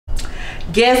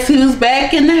Guess who's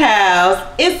back in the house?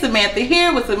 It's Samantha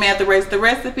here with Samantha Race the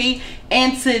Recipe,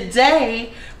 and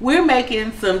today we're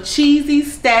making some cheesy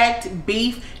stacked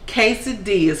beef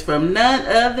quesadillas from none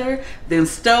other than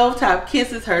Stovetop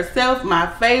Kisses herself, my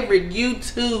favorite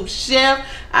YouTube chef.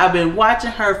 I've been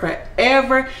watching her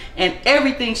forever, and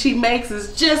everything she makes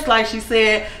is just like she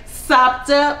said, sopped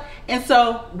up. And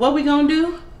so what we gonna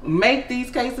do? Make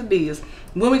these quesadillas.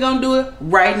 When we gonna do it?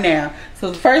 Right now.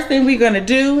 So the first thing we're gonna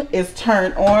do is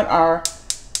turn on our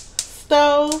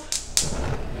stove.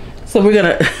 So we're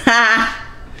gonna I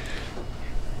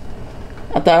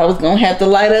thought I was gonna have to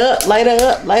light her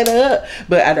up,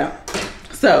 but I don't.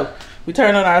 So we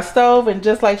turn on our stove, and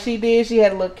just like she did, she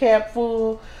had a little cap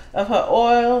full of her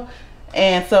oil,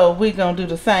 and so we're gonna do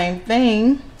the same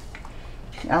thing.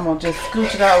 I'm gonna just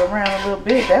scooch it all around a little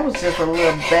bit. That was just a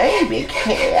little baby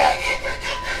cap.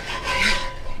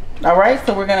 All right,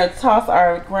 so we're gonna toss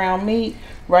our ground meat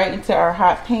right into our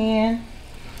hot pan.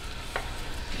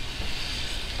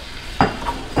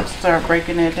 Start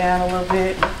breaking it down a little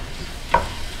bit.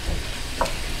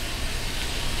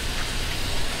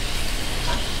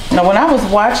 Now, when I was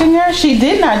watching her, she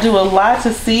did not do a lot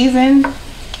to season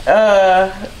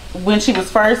when she was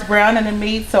first browning the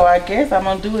meat, so I guess I'm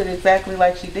gonna do it exactly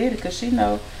like she did it because she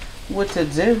knows what to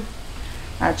do.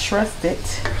 I trust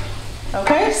it.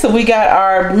 Okay, so we got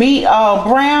our meat all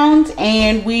browned,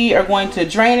 and we are going to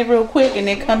drain it real quick and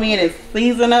then come in and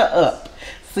season her up.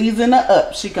 Season her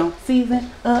up. She gonna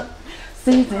season up,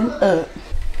 season up.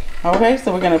 Okay,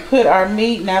 so we're gonna put our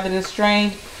meat, now that it's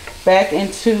drained, back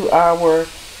into our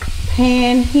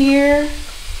pan here.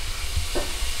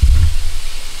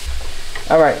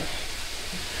 All right,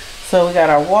 so we got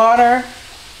our water,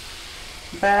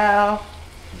 bowl,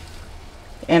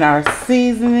 and our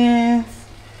seasonings.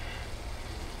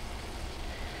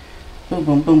 Boom,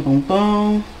 boom, boom, boom,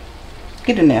 boom.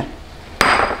 Get in there.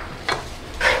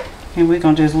 And we're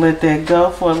gonna just let that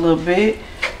go for a little bit.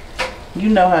 You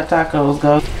know how tacos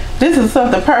go. This is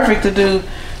something perfect to do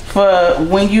for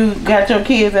when you got your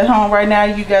kids at home right now.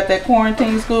 You got that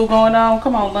quarantine school going on.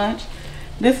 Come on, lunch.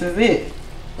 This is it.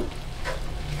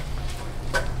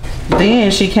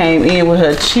 Then she came in with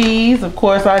her cheese. Of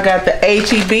course, I got the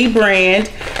H-E-B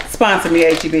brand. Sponsor me,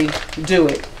 H-E-B. Do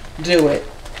it. Do it.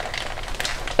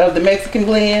 Of the Mexican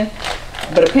blend.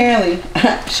 But apparently,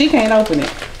 she can't open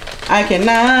it. I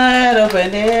cannot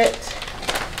open it.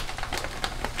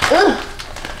 Ugh.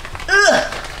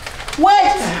 Ugh.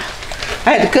 What?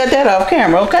 I had to cut that off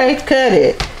camera, okay? Cut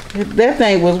it. That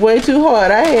thing was way too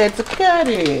hard. I had to cut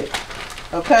it.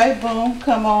 Okay, boom.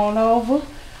 Come on over.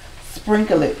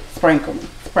 Sprinkle it. Sprinkle me.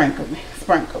 Sprinkle me.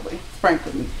 Sprinkle me.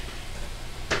 Sprinkle me.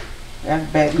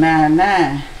 That's back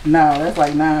 9.9. No, that's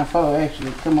like 9.4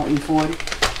 actually. Come on, E40.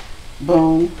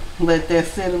 Boom. Let that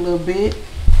sit a little bit.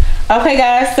 Okay,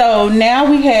 guys, so now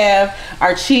we have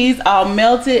our cheese all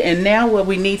melted, and now what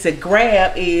we need to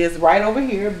grab is right over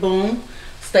here. Boom.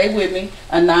 Stay with me.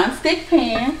 A non-stick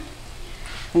pan.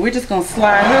 And we're just gonna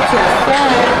slide her to the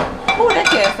side. Oh, that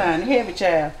cast iron heavy,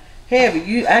 child.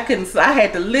 Heavy. I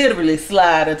had to literally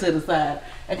slide her to the side.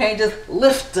 I can't just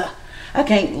lift her. I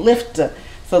can't lift her.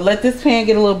 So let this pan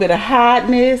get a little bit of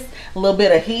hotness, a little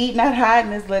bit of heat, not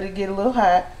hotness, let it get a little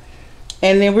hot.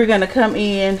 And then we're gonna come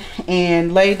in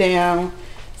and lay down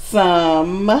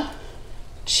some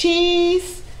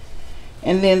cheese,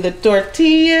 and then the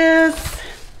tortillas,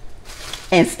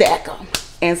 and stack them,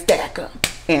 and stack them,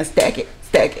 and stack it,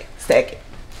 stack it, stack it.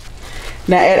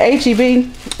 Now at H-E-B,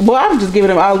 well, I'm just giving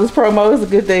them all this promo. It's a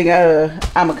good thing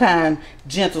I'm a kind,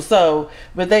 gentle soul.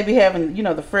 But they be having, you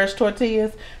know, the fresh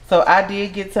tortillas. So I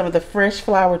did get some of the fresh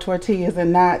flour tortillas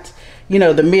and not, you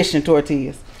know, the Mission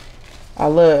tortillas. I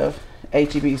love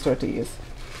H-E-B's tortillas.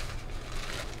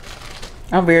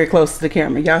 I'm very close to the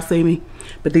camera. Y'all see me?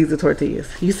 But these are tortillas.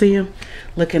 You see them?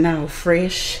 Looking all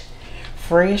fresh.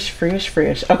 Fresh, fresh,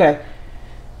 fresh. Okay.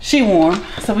 She warm.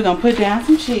 So we're going to put down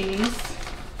some cheese.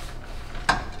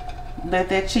 Let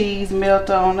that cheese melt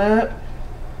on up.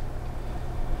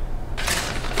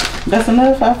 That's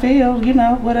enough, I feel. You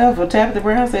know, whatever. Tabitha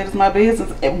Brown said it's my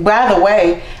business. By the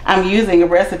way, I'm using a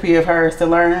recipe of hers to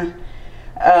learn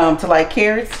to like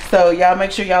carrots. So y'all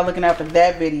make sure y'all looking out for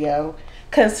that video,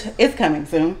 because it's coming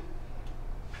soon.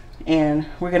 And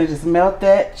we're going to just melt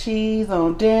that cheese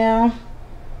on down.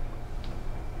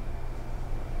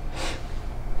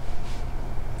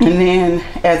 And then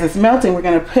as it's melting, we're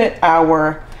going to put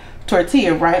our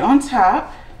tortilla right on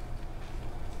top.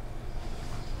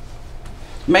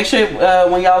 Make sure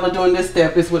when y'all are doing this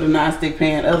step, it's with a non-stick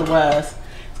pan. Otherwise,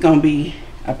 it's going to be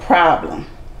a problem.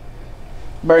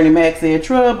 Bernie Mac said,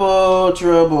 trouble,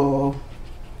 trouble.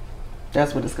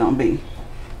 That's what it's going to be.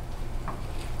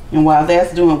 And while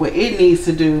that's doing what it needs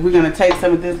to do, we're gonna take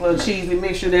some of this little cheesy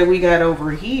mixture that we got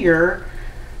over here.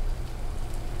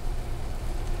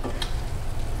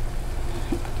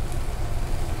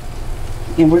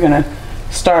 And we're gonna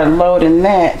start loading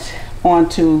that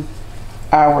onto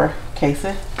our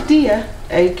quesadilla,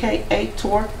 aka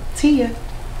tortilla.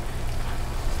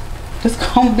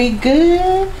 It's gonna be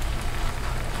good.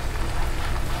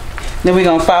 Then we're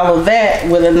gonna follow that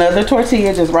with another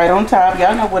tortilla just right on top.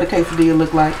 Y'all know what a quesadilla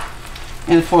look like.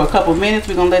 And for a couple minutes,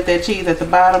 we're gonna let that cheese at the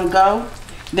bottom go.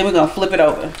 Then we're gonna flip it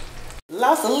over.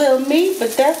 Lost a little meat,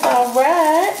 but that's all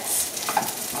right.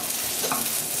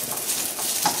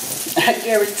 I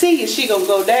guarantee you she gonna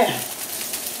go down.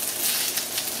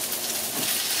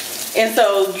 And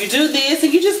so you do this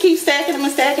and you just keep stacking them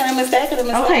and stacking them and stacking them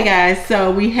and stacking them. Okay guys, so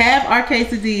we have our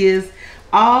quesadillas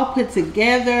all put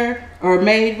together, or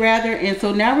made rather, and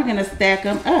so now we're gonna stack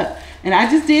them up. And I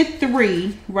just did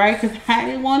 3, right? Because I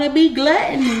didn't want to be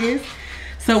gluttonous.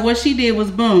 So what she did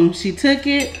was, boom, she took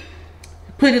it,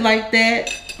 put it like that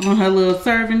on her little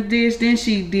serving dish. Then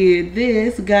she did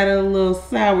this, got a little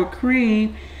sour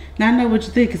cream. Now I know what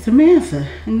you think, Samantha,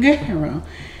 girl,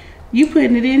 you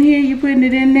putting it in here, you putting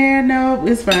it in there? No,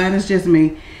 it's fine, it's just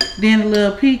me. Then a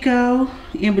little pico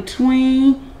in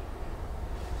between.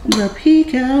 The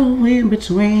pico in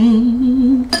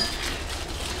between.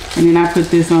 And then I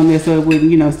put this on there so it wouldn't,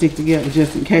 you know, stick together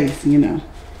just in case, you know.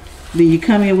 Then you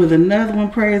come in with another one,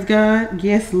 praise God.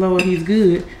 Yes, Lord, he's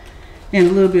good. And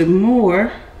a little bit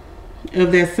more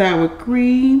of that sour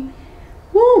cream.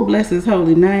 Woo, bless his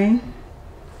holy name.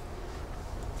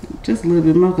 Just a little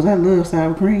bit more because I love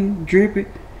sour cream. Drip it.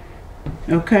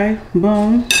 Okay,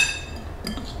 boom.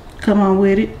 Come on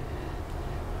with it.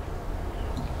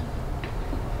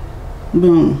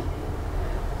 Boom.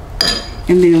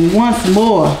 And then once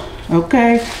more,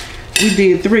 okay? We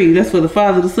did 3. That's for the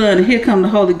Father, the Son, and here come the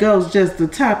Holy Ghost just to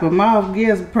top him off.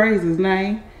 Yes, praise his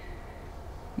name.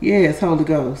 Yes, Holy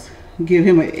Ghost. Give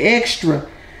him an extra,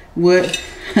 what?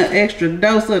 An extra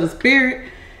dose of the Spirit.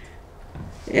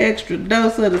 Extra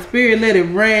dose of the Spirit. Let it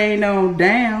rain on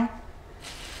down.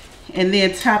 And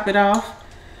then top it off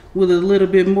with a little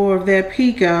bit more of that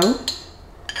pico.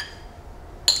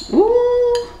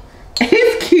 Ooh,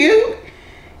 it's cute.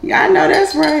 Y'all know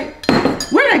that's right.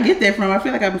 Where did I get that from? I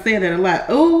feel like I've been saying that a lot.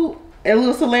 Ooh, a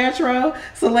little cilantro.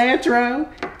 Cilantro.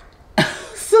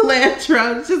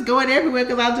 Cilantro. It's just going everywhere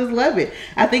because I just love it.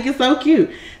 I think it's so cute.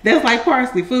 That's like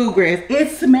parsley, food grass. It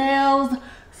smells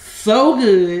so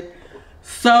good.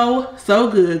 So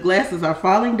good. Glasses are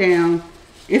falling down.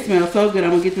 It smells so good.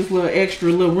 I'm going to get this little extra,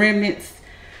 little remnants.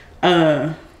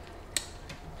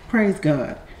 Praise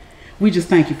God. We just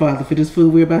thank you, Father, for this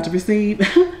food we're about to receive.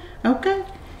 Okay.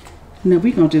 Now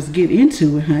we're going to just get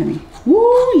into it, honey.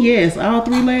 Woo, yes. All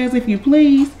 3 layers, if you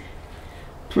please.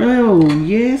 Oh,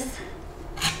 yes.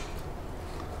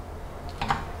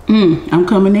 I'm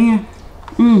coming in.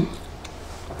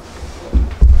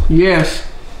 Yes.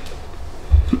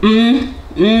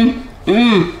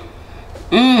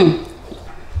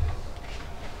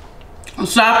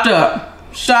 Sopped up.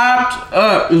 Sopped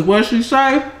up is what she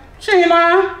say. She ain't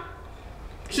lying.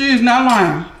 She's not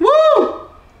lying. Woo!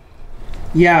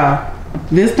 Y'all,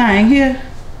 this thing here,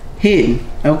 hitting,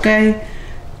 okay?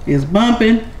 It's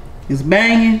bumping, it's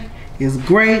banging, it's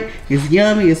great, it's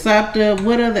yummy, it's sopped up.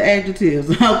 What other adjectives?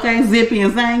 Okay, zippy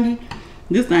and zangy.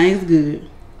 This thing is good.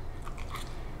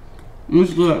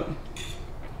 It's good.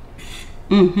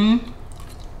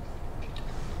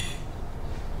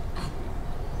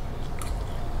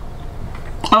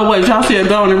 Oh wait, y'all said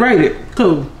go on and rate it.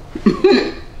 Cool.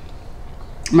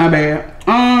 My bad.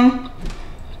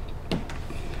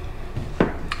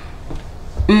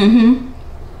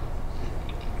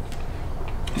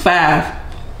 5.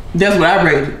 That's what I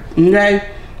rated.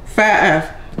 Okay, 5.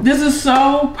 This is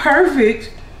so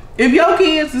perfect. If your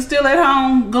kids are still at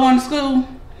home going to school,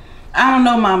 I don't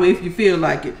know, mama, if you feel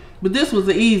like it, but this was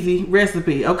an easy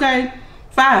recipe. Okay,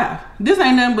 5. This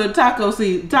ain't nothing but taco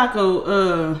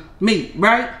meat,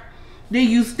 right? Then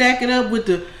you stack it up with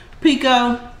the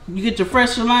pico. You get your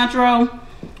fresh cilantro,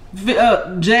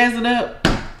 jazz it up.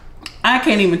 I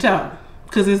can't even talk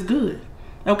because it's good.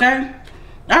 Okay,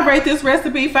 I rate this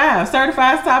recipe 5.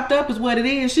 Certified sopped up is what it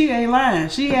is. She ain't lying.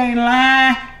 She ain't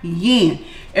lying.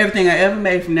 Everything I ever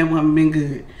made from that woman been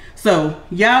good. So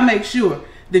y'all make sure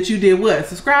that you did what?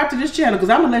 Subscribe to this channel because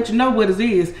I'm gonna let you know what it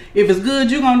is. If it's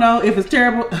good, you're gonna know. If it's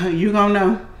terrible, you're gonna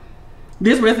know.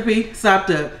 This recipe sopped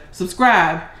up.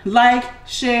 Subscribe, like,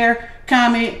 share,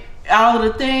 comment, all of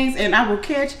the things, and I will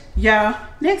catch y'all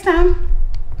next time.